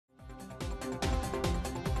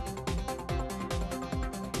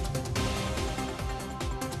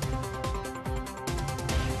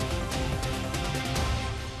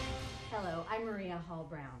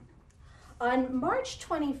On March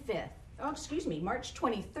 25th, March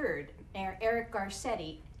 23rd, Mayor Eric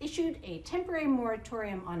Garcetti issued a temporary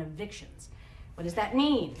moratorium on evictions. What does that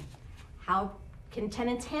mean? How can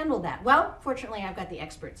tenants handle that? Well, fortunately, I've got the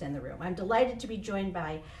experts in the room. I'm delighted to be joined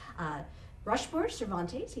by Rushmore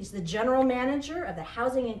Cervantes. He's the general manager of the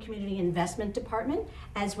Housing and Community Investment Department,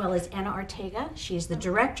 as well as Anna Ortega. She's the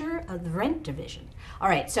director of the rent division. All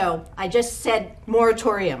right, so I just said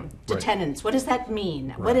moratorium to tenants. What does that mean?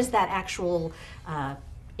 Right. What is that actual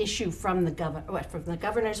issue from the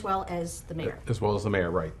governor as well as the mayor? As well as the mayor,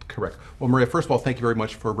 right, correct. Well, Maria, first of all, thank you very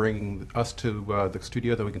much for bringing us to the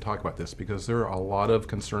studio that we can talk about this, because there are a lot of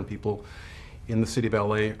concerned people in the city of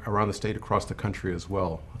LA, around the state, across the country as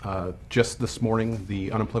well. Just this morning,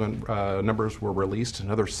 the unemployment numbers were released.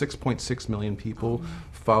 Another 6.6 million people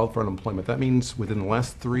filed for unemployment. That means within the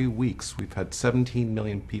last 3 weeks, we've had 17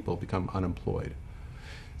 million people become unemployed.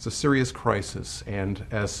 It's a serious crisis, and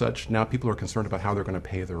as such, now people are concerned about how they're going to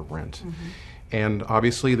pay their rent. And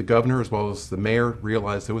obviously, the governor, as well as the mayor,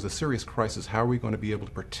 realized there was a serious crisis. How are we going to be able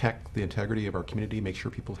to protect the integrity of our community, make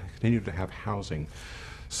sure people continue to have housing?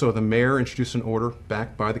 So the mayor introduced an order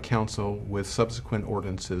backed by the council with subsequent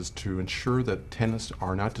ordinances to ensure that tenants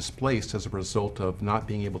are not displaced as a result of not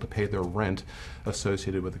being able to pay their rent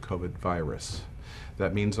associated with the COVID virus.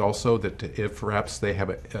 That means also that if perhaps they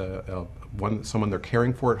have someone they're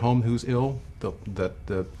caring for at home who's ill, and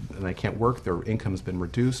they can't work, their income's been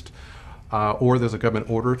reduced, or there's a government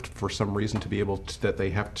order for some reason to be able to, that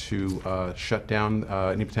they have to shut down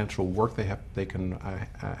any potential work they can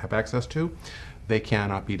have access to, they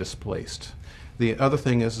cannot be displaced. The other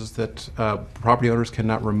thing is that property owners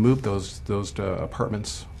cannot remove those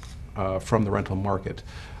apartments from the rental market.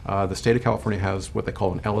 The state of California has what they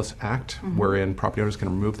call an Ellis Act, wherein property owners can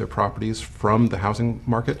remove their properties from the housing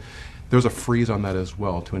market. There's a freeze on that as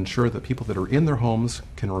well to ensure that people that are in their homes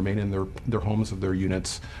can remain in their homes of their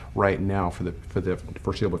units right now for the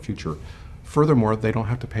foreseeable future. Furthermore, they don't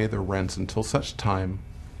have to pay their rents until such time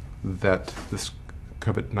that this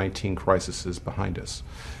COVID-19 crisis is behind us.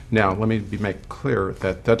 Now, let me make clear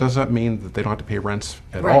that does not mean that they don't have to pay rents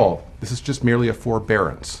at all. This is just merely a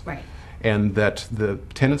forbearance. Right. And that the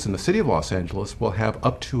tenants in the city of Los Angeles will have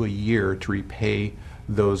up to a year to repay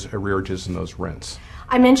those arrearages and those rents.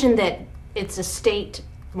 I mentioned that it's a state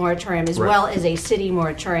moratorium as well as a city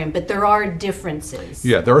moratorium, but there are differences.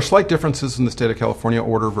 Yeah, there are slight differences in the state of California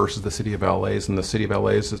order versus the city of LA's, and the city of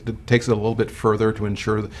LA's it takes it a little bit further to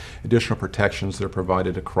ensure additional protections that are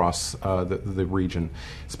provided across the region.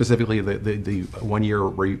 Specifically, the one-year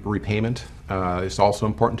repayment. It's also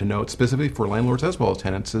important to note, specifically for landlords as well as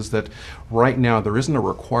tenants, is that right now there isn't a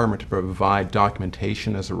requirement to provide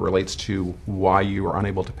documentation as it relates to why you are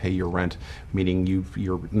unable to pay your rent, meaning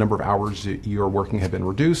your number of hours you're working have been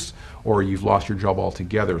reduced or you've lost your job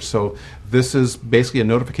altogether. So this is basically a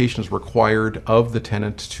notification is required of the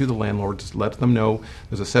tenant to the landlord to let them know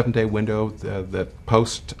there's a 7-day window that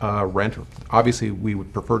post rent. Obviously, we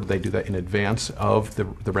would prefer that they do that in advance of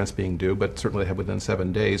the rents being due, but certainly they have within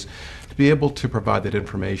 7 days to be able to provide that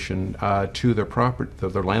information to their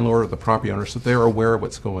landlord or the property owner so they're aware of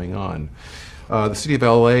what's going on. The city of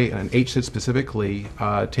LA and HCID specifically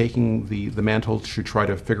taking the mantle to try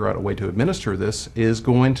to figure out a way to administer this is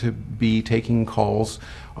going to be taking calls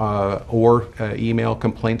or email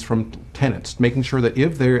complaints from tenants, making sure that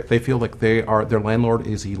if they feel like their landlord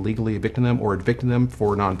is illegally evicting them or evicting them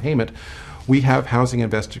for non-payment, we have housing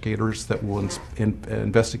investigators that will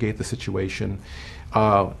investigate the situation.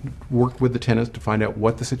 Work with the tenants to find out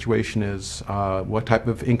what the situation is, what type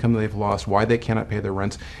of income they've lost, why they cannot pay their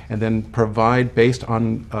rents, and then provide, based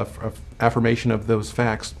on affirmation of those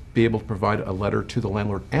facts, be able to provide a letter to the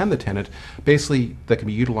landlord and the tenant, basically that can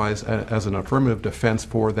be utilized as an affirmative defense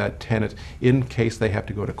for that tenant in case they have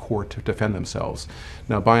to go to court to defend themselves.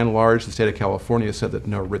 Now, by and large, the state of California said that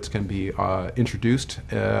no writs can be introduced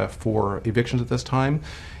for evictions at this time.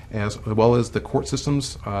 As well as the court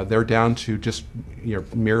systems, they're down to just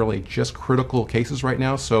merely just critical cases right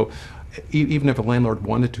now. So even if a landlord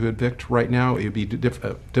wanted to evict right now, it would be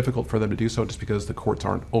difficult for them to do so just because the courts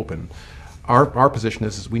aren't open. Our position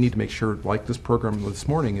is we need to make sure, like this program this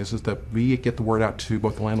morning, is that we get the word out to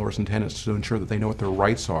both the landlords and tenants to ensure that they know what their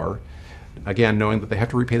rights are. Again, knowing that they have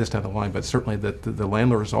to repay this down the line, but certainly that the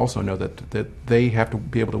landlords also know that they have to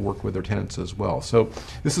be able to work with their tenants as well. So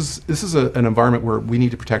this is an environment where we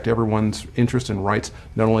need to protect everyone's interest and rights,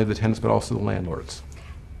 not only the tenants but also the landlords.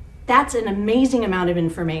 That's an amazing amount of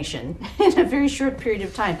information in a very short period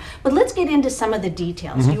of time. But let's get into some of the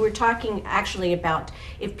details. You were talking actually about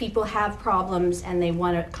if people have problems and they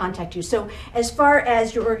want to contact you. So as far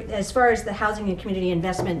as the Housing and Community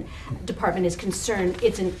Investment Department is concerned,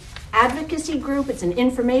 it's an advocacy group, it's an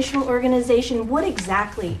informational organization. What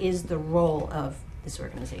exactly is the role of this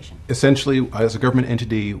organization? Essentially, as a government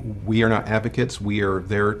entity, we are not advocates. We are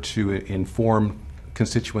there to inform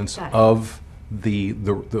constituents of the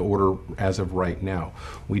order as of right now.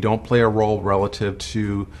 We don't play a role relative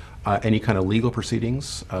to any kind of legal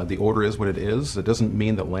proceedings. The order is what it is. It doesn't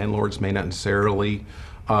mean that landlords may not necessarily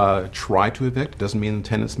try to evict. It doesn't mean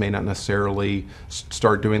tenants may not necessarily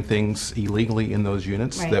start doing things illegally in those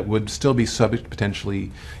units that would still be subject to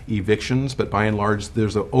potentially evictions. But by and large,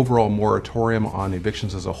 there's an overall moratorium on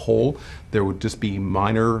evictions as a whole. There would just be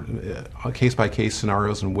minor case-by-case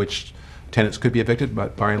scenarios in which tenants could be evicted,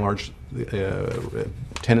 but by and large,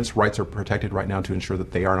 tenants' rights are protected right now to ensure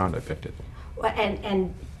that they are not evicted.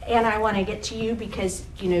 And I want to get to you because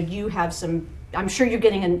you have some. I'm sure you're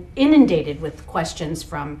getting inundated with questions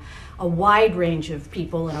from a wide range of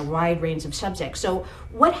people and a wide range of subjects. So,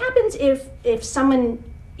 what happens if someone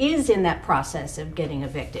is in that process of getting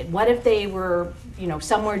evicted? What if they were,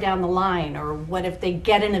 somewhere down the line, or what if they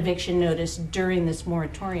get an eviction notice during this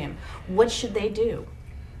moratorium? What should they do?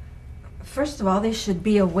 First of all, they should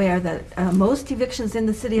be aware that most evictions in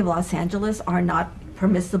the city of Los Angeles are not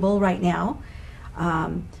permissible right now.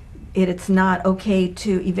 It's not okay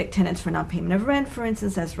to evict tenants for non-payment of rent, for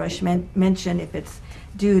instance, as Rush mentioned, if it's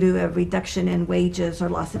due to a reduction in wages or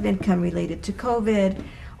loss of income related to COVID,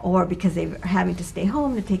 or because they're having to stay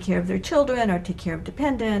home to take care of their children or take care of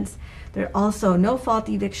dependents. There are also no-fault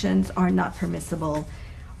evictions are not permissible.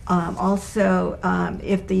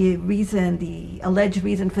 If the alleged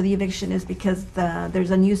reason for the eviction is because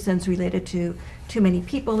there's a nuisance related to too many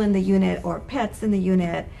people in the unit or pets in the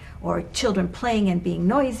unit or children playing and being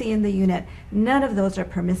noisy in the unit, none of those are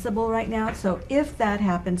permissible right now. So if that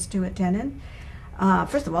happens to a tenant,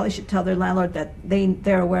 first of all, they should tell their landlord that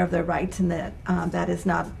they're aware of their rights and that that is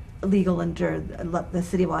not legal under the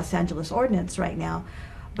City of Los Angeles ordinance right now.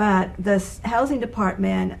 But the housing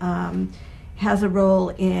department has a role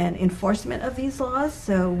in enforcement of these laws.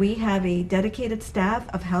 So we have a dedicated staff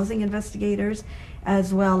of housing investigators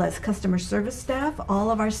as well as customer service staff.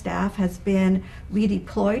 All of our staff has been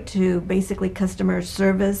redeployed to basically customer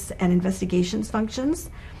service and investigations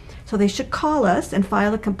functions. So they should call us and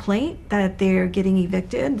file a complaint that they're getting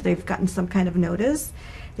evicted. They've gotten some kind of notice.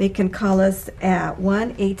 They can call us at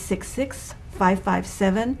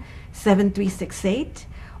 1-866-557-7368.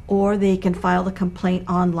 Or they can file a complaint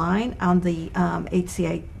online on the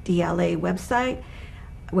HCIDLA website,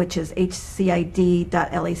 which is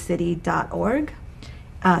hcid.lacity.org.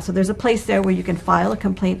 So there's a place there where you can file a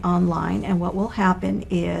complaint online, and what will happen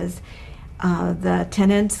is the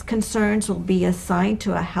tenant's concerns will be assigned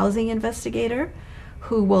to a housing investigator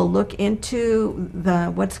who will look into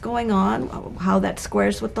what's going on, how that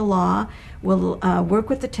squares with the law, will work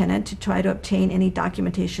with the tenant to try to obtain any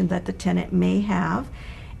documentation that the tenant may have,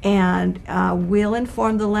 and we'll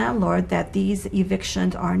inform the landlord that these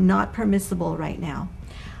evictions are not permissible right now.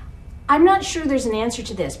 I'm not sure there's an answer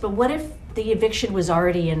to this, but what if the eviction was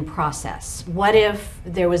already in process? What if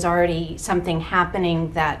there was already something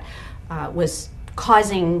happening that was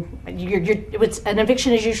causing, an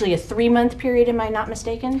eviction is usually a 3-month period, am I not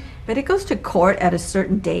mistaken? But it goes to court at a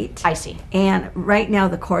certain date. I see. And right now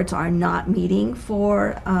the courts are not meeting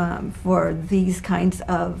for these kinds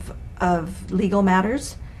of legal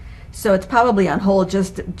matters. So it's probably on hold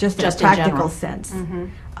just in a practical sense. Mm-hmm.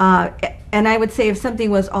 And I would say if something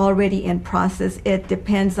was already in process, it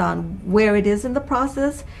depends on where it is in the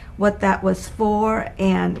process, what that was for,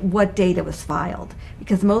 and what date it was filed.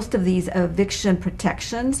 Because most of these eviction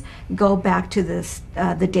protections go back to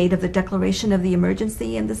the date of the declaration of the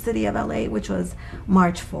emergency in the city of LA, which was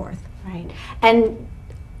March 4th. Right. And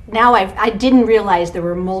now I didn't realize there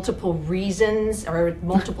were multiple reasons or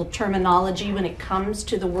multiple terminology when it comes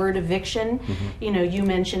to the word eviction. Mm-hmm. You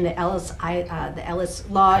mentioned the Ellis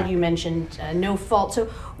law. You mentioned no fault. So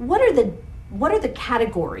what are the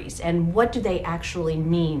categories, and what do they actually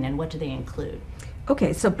mean, and what do they include?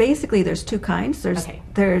 Okay, so basically there's two kinds. There's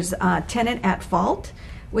tenant at fault,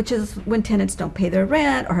 which is when tenants don't pay their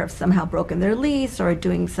rent or have somehow broken their lease or are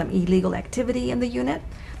doing some illegal activity in the unit.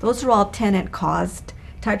 Those are all tenant-caused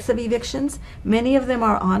types of evictions. Many of them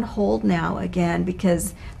are on hold now, again,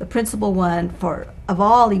 because the principal one of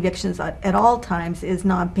all evictions at all times is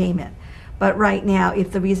non-payment. But right now,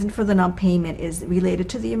 if the reason for the non-payment is related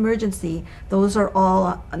to the emergency, those are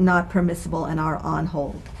all not permissible and are on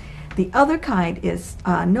hold. The other kind is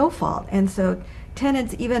no fault. And so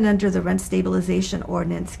tenants, even under the rent stabilization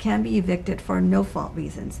ordinance, can be evicted for no-fault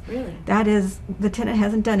reasons. Really? That is, the tenant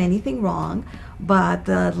hasn't done anything wrong, but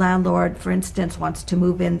the landlord, for instance, wants to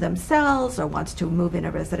move in themselves, or wants to move in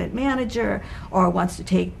a resident manager, or wants to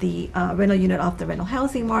take the rental unit off the rental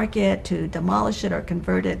housing market, to demolish it or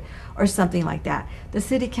convert it, or something like that. The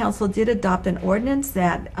City Council did adopt an ordinance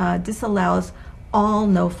that disallows all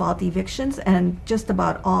no-fault evictions and just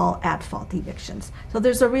about all at-fault evictions. So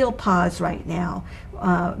there's a real pause right now.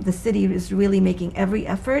 The city is really making every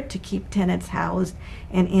effort to keep tenants housed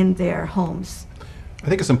and in their homes. I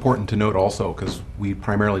think it's important to note also, because we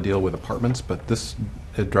primarily deal with apartments, but this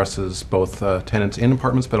addresses both tenants in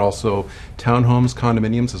apartments, but also townhomes,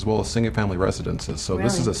 condominiums, as well as single-family residences. So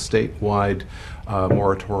this is a statewide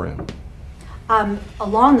moratorium.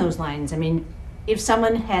 Along those lines, I mean, if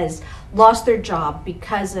someone has lost their job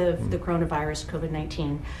because of the coronavirus,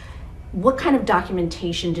 COVID-19, what kind of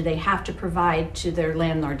documentation do they have to provide to their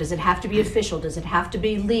landlord? Does it have to be official? Does it have to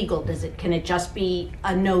be legal? Can it just be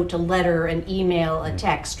a note, a letter, an email, a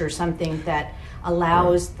text, or something that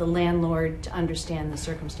allows the landlord to understand the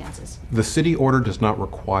circumstances? The city order does not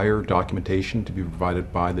require documentation to be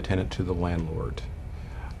provided by the tenant to the landlord.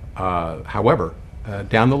 However,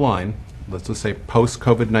 down the line, let's just say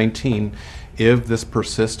post-COVID-19, if this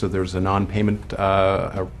persists, if there's a non-payment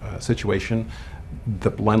situation,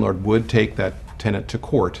 the landlord would take that tenant to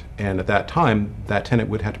court, and at that time, that tenant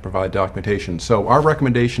would have to provide documentation. So our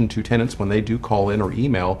recommendation to tenants when they do call in or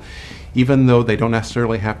email, even though they don't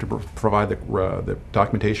necessarily have to provide the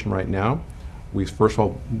documentation right now, first of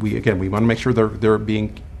all, we want to make sure they're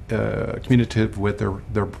being communicative with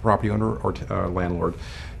their property owner or landlord.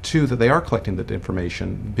 Two, that they are collecting that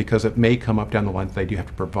information, because it may come up down the line that they do have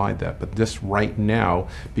to provide that. But this right now,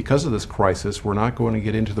 because of this crisis, we're not going to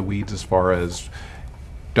get into the weeds as far as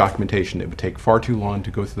documentation. It would take far too long to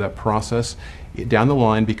go through that process. Down the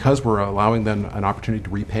line, because we're allowing them an opportunity to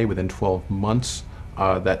repay within 12 months,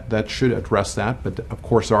 that should address that. But of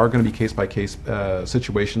course, there are going to be case-by-case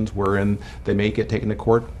situations wherein they may get taken to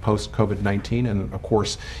court post-COVID-19, and of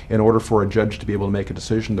course, in order for a judge to be able to make a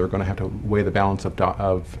decision, they're going to have to weigh the balance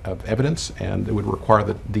of evidence, and it would require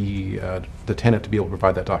the tenant to be able to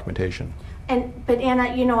provide that documentation. But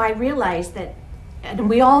Anna, you know, I realize that, and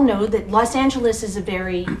we all know that Los Angeles is a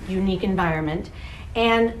very unique environment,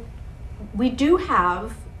 and we do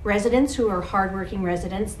have residents who are hardworking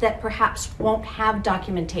residents that perhaps won't have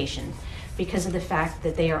documentation because of the fact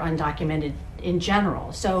that they are undocumented in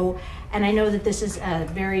general. So, and I know that this is a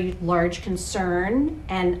very large concern,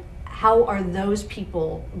 and how are those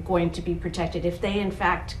people going to be protected if they in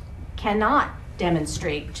fact cannot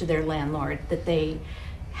demonstrate to their landlord that they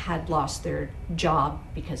had lost their job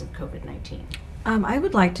because of COVID-19? I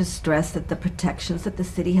would like to stress that the protections that the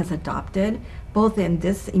city has adopted, both in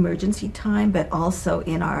this emergency time, but also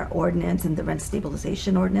in our ordinance, in the rent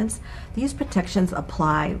stabilization ordinance, these protections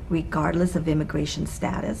apply regardless of immigration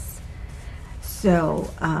status. So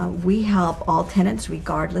we help all tenants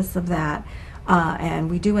regardless of that. And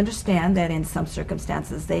we do understand that in some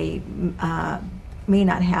circumstances they may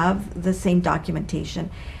not have the same documentation.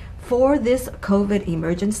 For this COVID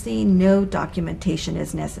emergency, no documentation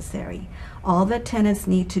is necessary. All that tenants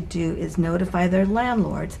need to do is notify their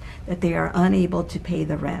landlords that they are unable to pay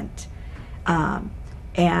the rent.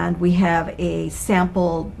 And we have a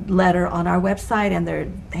sample letter on our website, and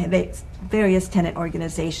various tenant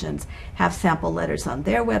organizations have sample letters on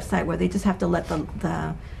their website where they just have to let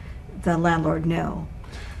the landlord know.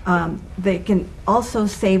 They can also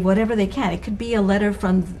say whatever they can. It could be a letter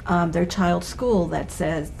from their child's school that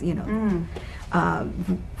says, you know,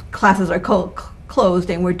 classes are closed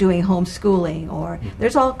and we're doing homeschooling, or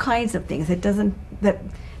there's all kinds of things. It doesn't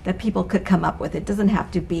that people could come up with. It doesn't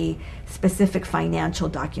have to be specific financial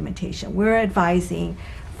documentation. We're advising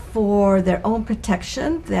for their own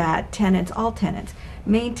protection that all tenants,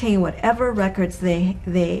 maintain whatever records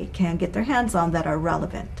they can get their hands on that are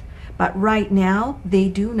relevant. But right now, they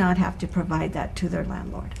do not have to provide that to their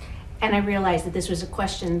landlord. And I realize that this was a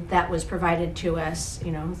question that was provided to us,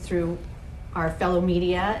 you know, through our fellow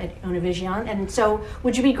media at Univision. And so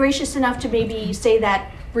would you be gracious enough to maybe say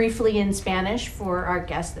that briefly in Spanish for our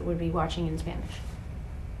guests that would be watching in Spanish?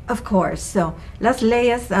 Of course. So, las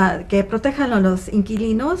leyes que protejan a los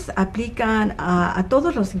inquilinos aplican a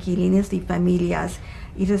todos los inquilinos y familias,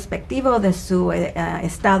 irrespectivo de su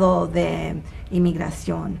estado de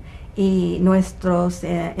inmigración. Y nuestros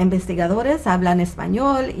investigadores hablan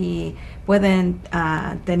español y pueden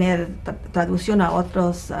tener traducción a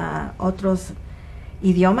otros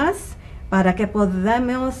idiomas, para que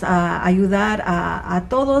podamos ayudar a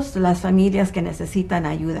todas las familias que necesitan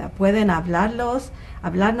ayuda. Pueden hablarnos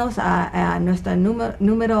a nuestro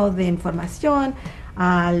número de información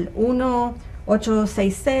al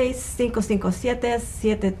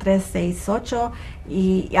 1-866-557-7368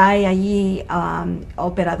 y hay allí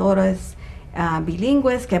operadores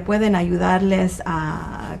bilingües que pueden ayudarles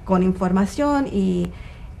con información y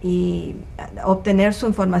obtener su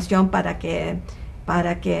información para que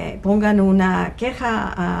pongan una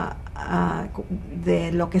queja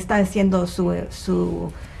de lo que está haciendo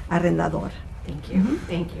su arrendador. Thank you.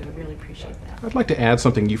 Thank you. I really appreciate that. I'd like to add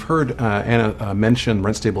something. You've heard Anna mention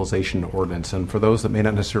rent stabilization ordinance, and for those that may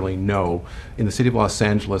not necessarily know, in the city of Los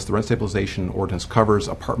Angeles, the rent stabilization ordinance covers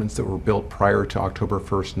apartments that were built prior to October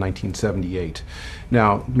 1st, 1978.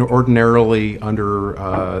 Now, ordinarily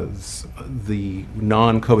under the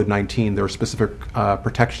non-COVID-19, there are specific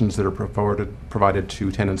protections that are provided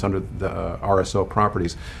to tenants under the RSO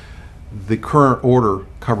properties. The current order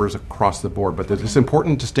covers across the board, but there's this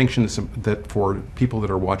important distinction that for people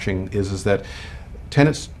that are watching is that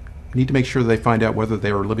tenants need to make sure they find out whether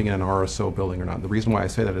they are living in an RSO building or not. The reason why I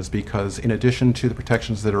say that is because in addition to the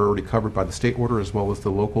protections that are already covered by the state order as well as the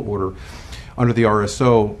local order, under the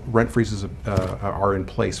RSO, rent freezes are in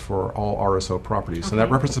place for all RSO properties. Okay. And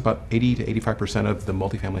that represents about 80 to 85% of the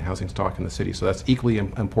multifamily housing stock in the city. So that's equally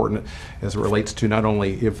important as it relates to not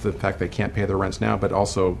only if the fact they can't pay their rents now, but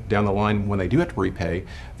also down the line when they do have to repay,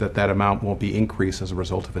 that amount won't be increased as a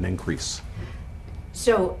result of an increase.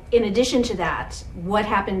 So in addition to that, what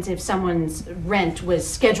happens if someone's rent was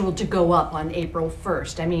scheduled to go up on April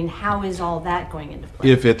 1st? I mean, how is all that going into play?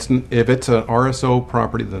 If it's an RSO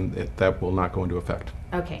property, then that will not go into effect.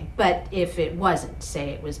 Okay, but if it wasn't,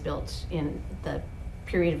 say it was built in the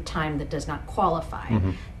period of time that does not qualify,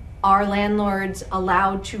 are landlords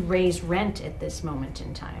allowed to raise rent at this moment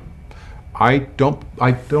in time? I don't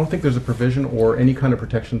think there's a provision or any kind of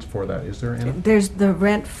protections for that. Is there, Anna? There's the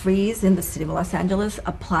rent freeze in the city of Los Angeles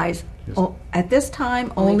applies at this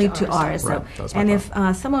time only to RSO. Right, that's my And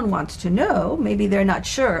thought. if someone wants to know, maybe they're not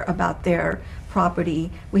sure about their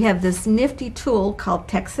property, we have this nifty tool called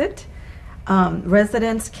Texit.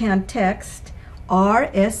 Residents can text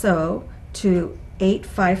RSO to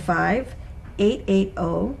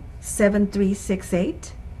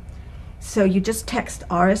 855-880-7368. So you just text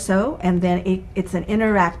RSO, and then it's an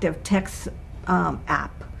interactive text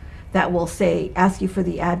app that will ask you for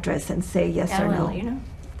the address and say yes or no. You know,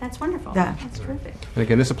 that's wonderful. Yeah. That's terrific. And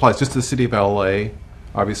again, this applies just to the city of LA.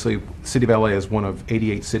 Obviously, the city of LA is one of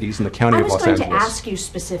 88 cities in the county I of was Los going Angeles. to ask you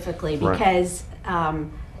specifically Right. because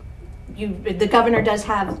the governor does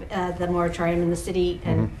have the moratorium in the city,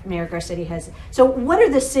 and Mayor Garcetti has. So what are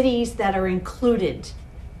the cities that are included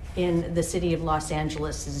in the city of Los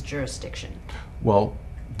Angeles' jurisdiction? Well,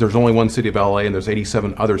 there's only one city of LA, and there's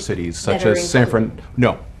 87 other cities, such That are as San Fran. included.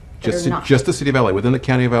 No, That are not. just the city of LA. Within the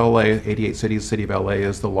county of LA, 88 cities. The city of LA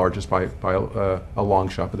is the largest by a long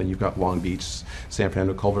shot. But then you've got Long Beach, San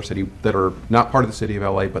Fernando, Culver City that are not part of the city of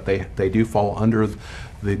LA, but they do fall under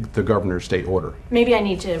the governor's state order. Maybe I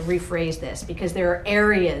need to rephrase this because there are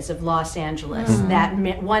areas of Los Angeles that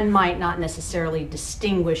one might not necessarily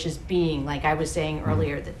distinguish as being, like I was saying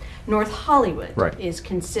earlier, that North Hollywood Right. is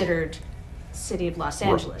considered city of Los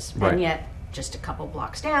Right. Angeles, Right. and yet just a couple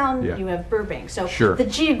blocks down, Yeah. you have Burbank. So Sure. the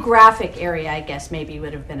geographic area, I guess, maybe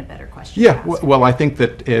would have been a better question. Yeah, to ask. well, I think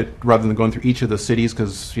that rather than going through each of the cities,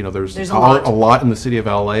 because there's There's a lot. a lot in the city of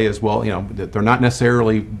LA as well. They're not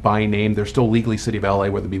necessarily by name. They're still legally city of LA,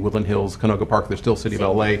 whether it be Woodland Hills, Canoga Park. They're still city of Same.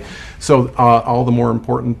 LA. So all the more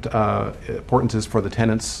importance is for the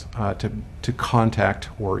tenants to contact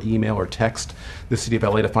or email or text the city of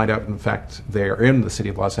LA to find out, in fact, they are in the city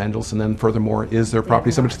of Los Angeles, and then furthermore, is their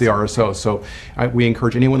property subject to the RSO. So we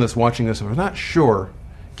encourage anyone that's watching this, if they're not sure,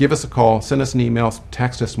 give us a call, send us an email,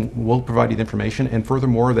 text us, and we'll provide you the information. And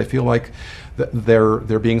furthermore, they feel like they're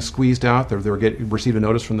being squeezed out, they're received a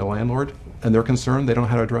notice from the landlord, and they're concerned, they don't know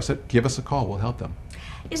how to address it, give us a call, we'll help them.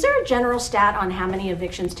 Is there a general stat on how many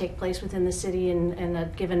evictions take place within the city in a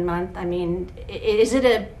given month? I mean, is it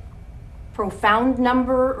a profound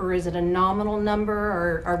number or is it a nominal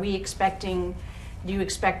number, or do you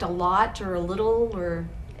expect a lot or a little, or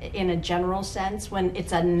in a general sense when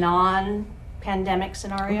it's a non-pandemic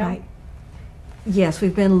scenario? Right. Yes,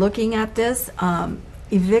 we've been looking at this.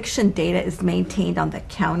 Eviction data is maintained on the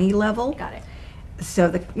county level. Got it.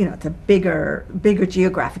 So it's a bigger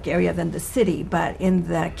geographic area than the city, but in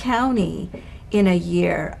the county, in a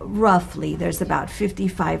year, roughly, there's about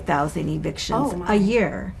 55,000 evictions Oh, my. a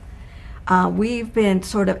year. We've been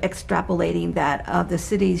sort of extrapolating that of the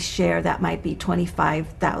city's share, that might be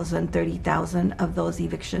 25,000, 30,000 of those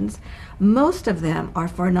evictions. Most of them are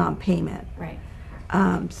for non-payment. Right.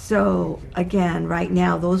 So again, right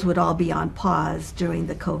now, those would all be on pause during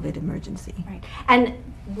the COVID emergency. Right. And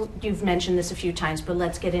you've mentioned this a few times, but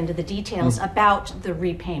let's get into the details about the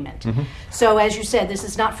repayment. So as you said, this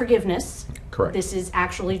is not forgiveness. Correct. This is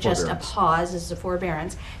actually just a Forbearance. pause, this is a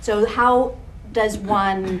forbearance. So how does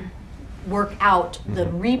one work out the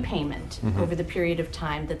repayment over the period of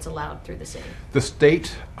time that's allowed through the city? The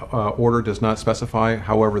state order does not specify.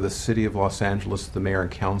 However, the City of Los Angeles, the mayor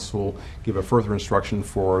and council give a further instruction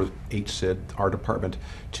for HCID, our department,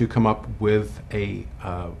 to come up with an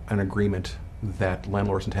agreement that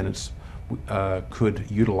landlords and tenants could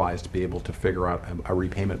utilize to be able to figure out a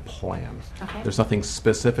repayment plan. Okay. There's nothing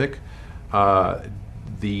specific.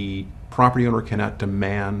 The property owner cannot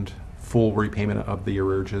demand full repayment of the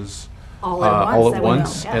arrearages All at once, all that at we know,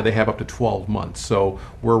 once, yeah. and they have up to 12 months. So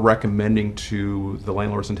we're recommending to the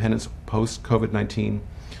landlords and tenants post-COVID-19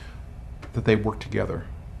 that they work together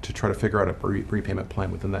to try to figure out a repayment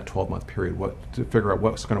plan within that 12-month period, to figure out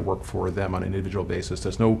what's going to work for them on an individual basis.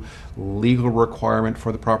 There's no legal requirement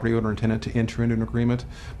for the property owner and tenant to enter into an agreement,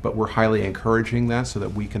 but we're highly encouraging that so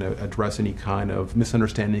that we can address any kind of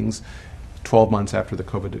misunderstandings 12 months after the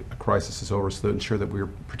COVID crisis is over, so to ensure that we're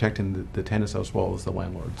protecting the tenants as well as the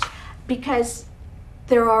landlords. Because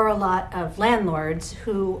there are a lot of landlords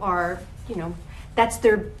who are, that's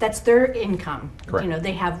their income. Correct.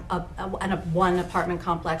 They have one apartment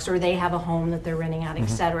complex, or they have a home that they're renting out, et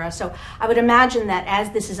cetera. So I would imagine that as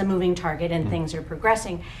this is a moving target and things are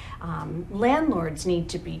progressing, landlords need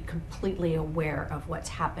to be completely aware of what's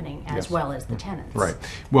happening as Yes. well as the tenants. Right.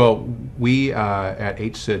 Well, we at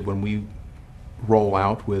HCID, when we roll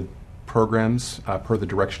out with programs per the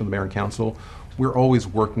direction of the mayor and council, we're always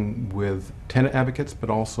working with tenant advocates, but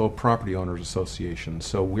also property owners associations.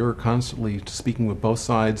 So we're constantly speaking with both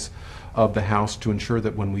sides of the house to ensure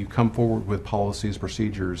that when we come forward with policies,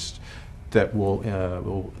 procedures that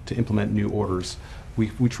will to implement new orders, we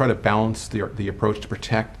try to balance the approach to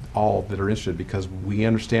protect all that are interested, because we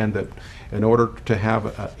understand that in order to have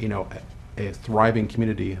a thriving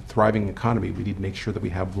community, a thriving economy, we need to make sure that we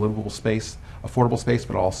have livable space, affordable space,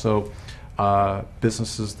 but also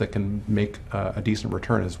businesses that can make a decent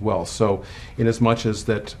return as well. So in as much as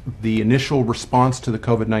that the initial response to the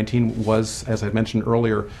COVID-19 was, as I mentioned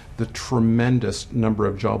earlier, the tremendous number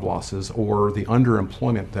of job losses or the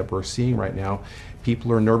underemployment that we're seeing right now,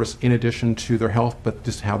 people are nervous in addition to their health, but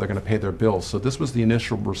just how they're going to pay their bills. So this was the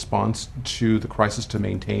initial response to the crisis to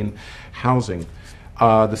maintain housing.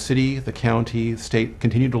 The city, the county, the state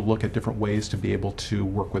continue to look at different ways to be able to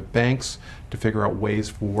work with banks to figure out ways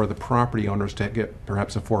for the property owners to get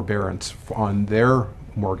perhaps a forbearance on their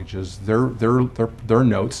mortgages, their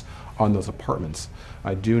notes on those apartments.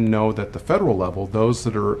 I do know that the federal level, those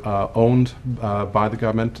that are owned by the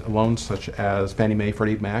government, loans such as Fannie Mae,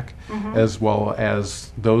 Freddie Mac, as well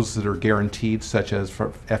as those that are guaranteed, such as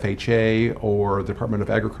FHA or the Department of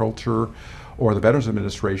Agriculture or the Veterans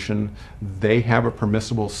Administration, they have a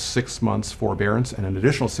permissible 6 months forbearance and an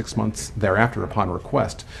additional 6 months thereafter upon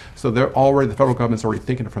request. So the federal government's already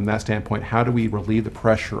thinking from that standpoint, how do we relieve the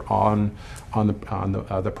pressure on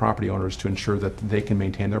the property owners to ensure that they can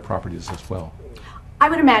maintain their properties as well? I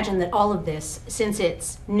would imagine that all of this, since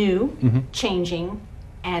it's new, changing,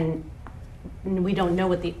 and we don't know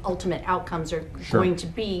what the ultimate outcomes are Sure. going to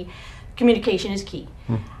be, communication is key.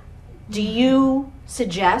 Do you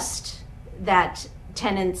suggest that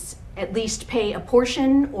tenants at least pay a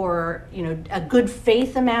portion, or a good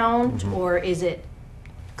faith amount, or is it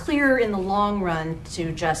clear in the long run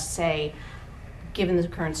to just say, given the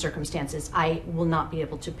current circumstances, I will not be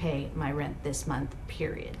able to pay my rent this month,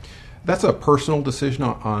 period? That's a personal decision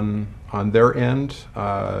on their end.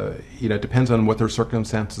 It depends on what their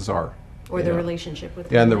circumstances are. Or the relationship with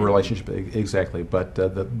Yeah, and the landlord. relationship, exactly. But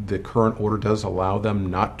the current order does allow them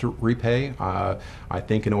not to repay. I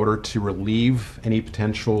think in order to relieve any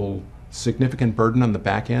potential significant burden on the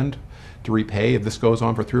back end to repay, if this goes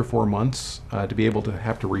on for 3 or 4 months, to be able to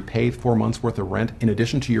have to repay 4 months worth of rent in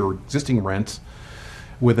addition to your existing rent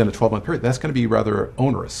within a 12-month period, that's going to be rather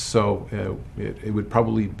onerous. So it would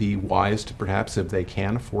probably be wise to, perhaps, if they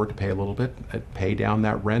can afford to pay a little bit, pay down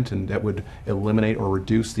that rent, and that would eliminate or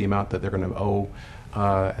reduce the amount that they're going to owe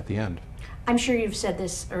at the end. I'm sure you've said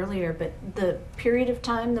this earlier, but the period of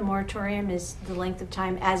time, the moratorium, is the length of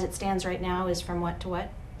time as it stands right now is from what to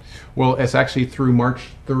what? Well, it's actually through March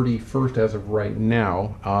 31st as of right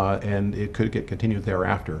now, and it could get continued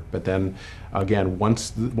thereafter. But then, again,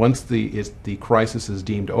 once the crisis is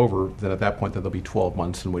deemed over, then at that point there'll be 12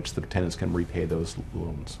 months in which the tenants can repay those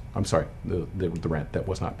loans. I'm sorry, the rent that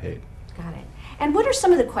was not paid. Got it. And what are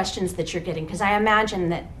some of the questions that you're getting? Because I imagine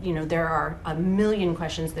that, there are a million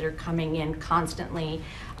questions that are coming in constantly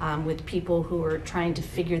with people who are trying to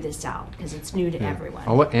figure this out because it's new to everyone.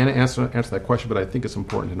 I'll let Anna answer that question, but I think it's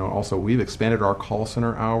important to know also we've expanded our call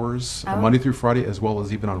center hours Monday through Friday as well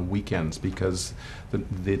as even on weekends because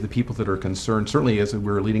the people that are concerned, certainly as we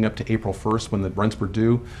were leading up to April 1st when the rents were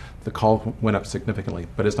due, the call went up significantly.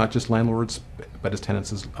 But it's not just landlords, but it's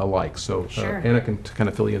tenants alike. So Sure. Anna can kind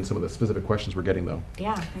of fill you in some of the specific questions we're getting, though.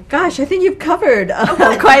 Yeah. Gosh, I think you've covered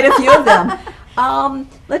quite a few of them.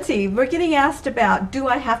 Let's see, we're getting asked about, do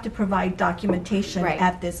I have to provide documentation Right.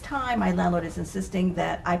 at this time? My landlord is insisting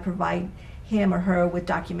that I provide him or her with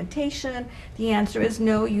documentation. The answer is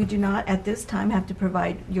no, you do not at this time have to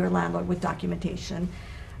provide your landlord with documentation.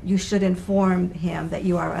 You should inform him that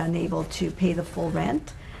you are unable to pay the full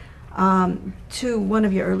rent. To one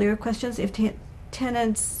of your earlier questions, if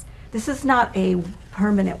tenants, this is not a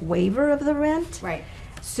permanent waiver of the rent. Right.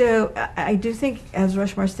 So I do think, as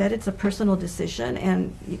Rushmore said, it's a personal decision,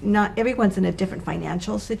 and not everyone's in a different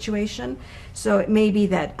financial situation. So it may be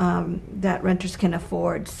that that renters can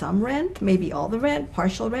afford some rent, maybe all the rent,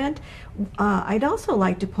 partial rent. I'd also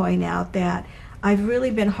like to point out that I've really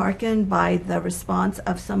been heartened by the response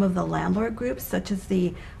of some of the landlord groups, such as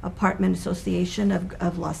the Apartment Association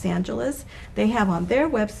of Los Angeles. They have on their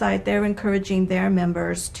website, they're encouraging their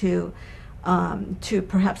members to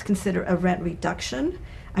perhaps consider a rent reduction.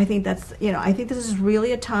 I think that's, I think this is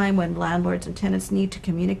really a time when landlords and tenants need to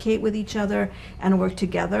communicate with each other and work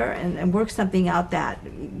together and work something out that,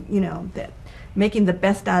 that making the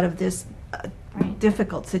best out of this Right.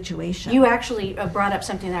 difficult situation. You actually brought up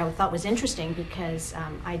something that I thought was interesting because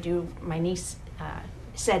my niece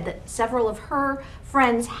said that several of her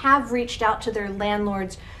friends have reached out to their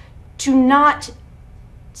landlords to not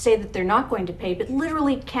say that they're not going to pay, but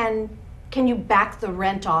literally can you back the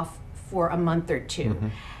rent off for a month or two? Mm-hmm.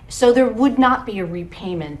 So there would not be a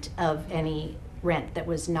repayment of any rent that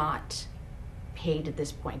was not paid at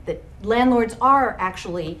this point. That landlords are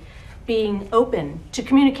actually being open to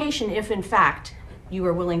communication if in fact you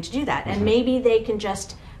are willing to do that. And maybe they can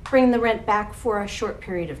just bring the rent back for a short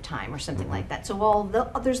period of time or something like that. So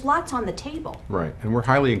there's lots on the table. Right, and we're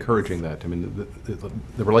highly encouraging that. I mean,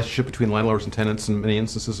 the relationship between landlords and tenants in many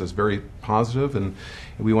instances is very positive, and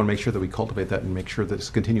we want to make sure that we cultivate that and make sure that this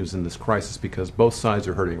continues in this crisis because both sides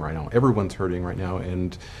are hurting right now. Everyone's hurting right now,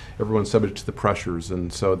 and everyone's subject to the pressures,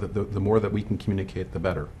 and so the more that we can communicate, the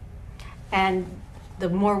better. And the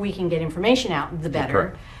more we can get information out, the better.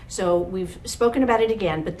 Correct. So we've spoken about it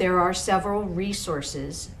again, but there are several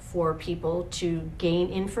resources for people to gain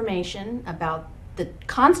information about the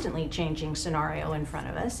constantly changing scenario in front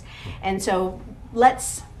of us. And so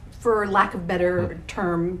let's, for lack of better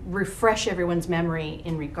term, refresh everyone's memory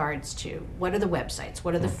in regards to what are the websites,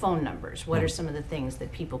 what are the phone numbers, what are some of the things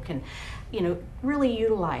that people can, really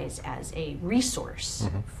utilize as a resource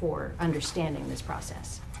for understanding this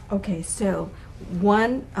process. Okay, so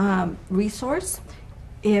one resource,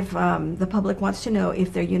 if the public wants to know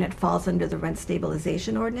if their unit falls under the rent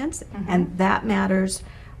stabilization ordinance, and that matters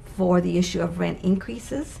for the issue of rent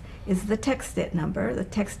increases, is the text-it number. The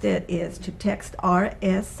text-it is to text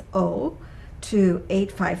RSO to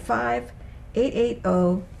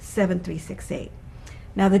 855-880-7368.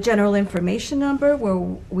 Now the general information number, where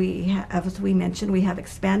we have, as we mentioned, we have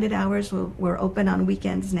expanded hours. We're open on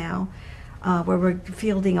weekends now, where we're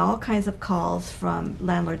fielding all kinds of calls from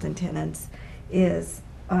landlords and tenants, is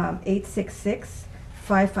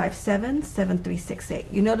 866-557-7368.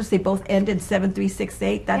 You notice they both end in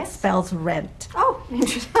 7368. That Yes. spells rent. Oh,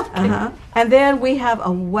 interesting. And then we have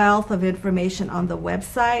a wealth of information on the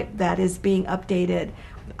website that is being updated,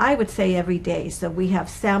 I would say, every day. So we have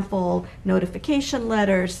sample notification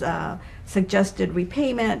letters, suggested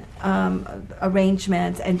repayment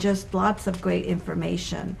arrangements, and just lots of great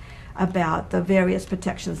information about the various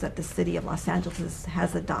protections that the City of Los Angeles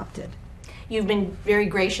has adopted. You've been very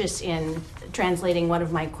gracious in translating one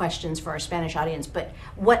of my questions for our Spanish audience, but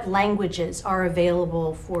what languages are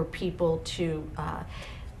available for people to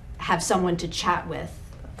have someone to chat with,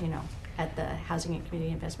 at the Housing and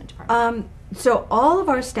Community Investment Department? So all of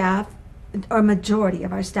our staff, or majority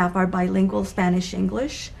of our staff, are bilingual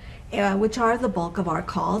Spanish-English, which are the bulk of our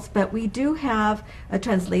calls, but we do have a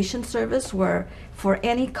translation service where for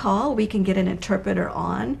any call we can get an interpreter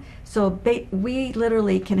on. So we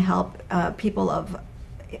literally can help people of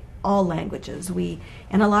all languages.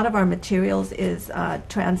 And a lot of our materials is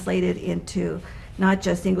translated into not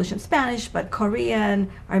just English and Spanish, but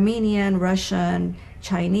Korean, Armenian, Russian,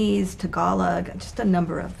 Chinese, Tagalog, just a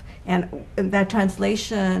number of. And that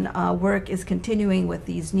translation work is continuing with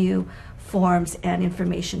these new forms and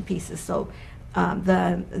information pieces. So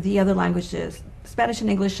the other languages, Spanish and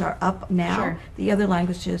English, are up now. Sure. The other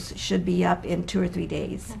languages should be up in 2 or 3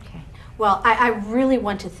 days. Okay. Well, I really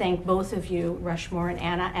want to thank both of you, Rushmore and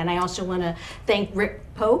Anna, and I also want to thank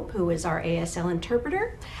Rick Pope, who is our ASL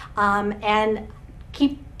interpreter, and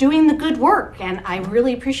keep doing the good work. And I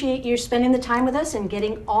really appreciate you spending the time with us and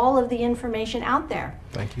getting all of the information out there.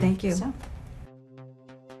 Thank you. Thank you. So,